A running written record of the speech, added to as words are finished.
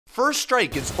First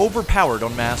Strike is overpowered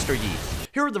on Master Yi.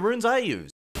 Here are the runes I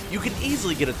use. You can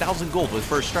easily get 1,000 gold with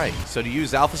First Strike. So to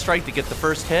use Alpha Strike to get the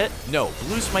first hit? No,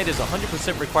 Blue Smite is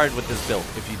 100% required with this build.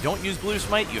 If you don't use Blue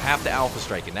Smite, you have to Alpha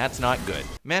Strike, and that's not good.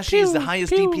 Master Yi is the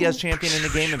highest DPS champion in the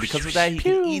game, and because of that, he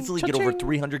can easily get over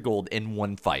 300 gold in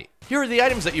one fight. Here are the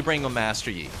items that you bring on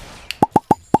Master Yi.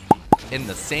 In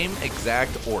the same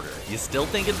exact order. You still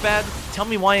think it's bad? Tell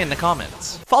me why in the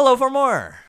comments. Follow for more!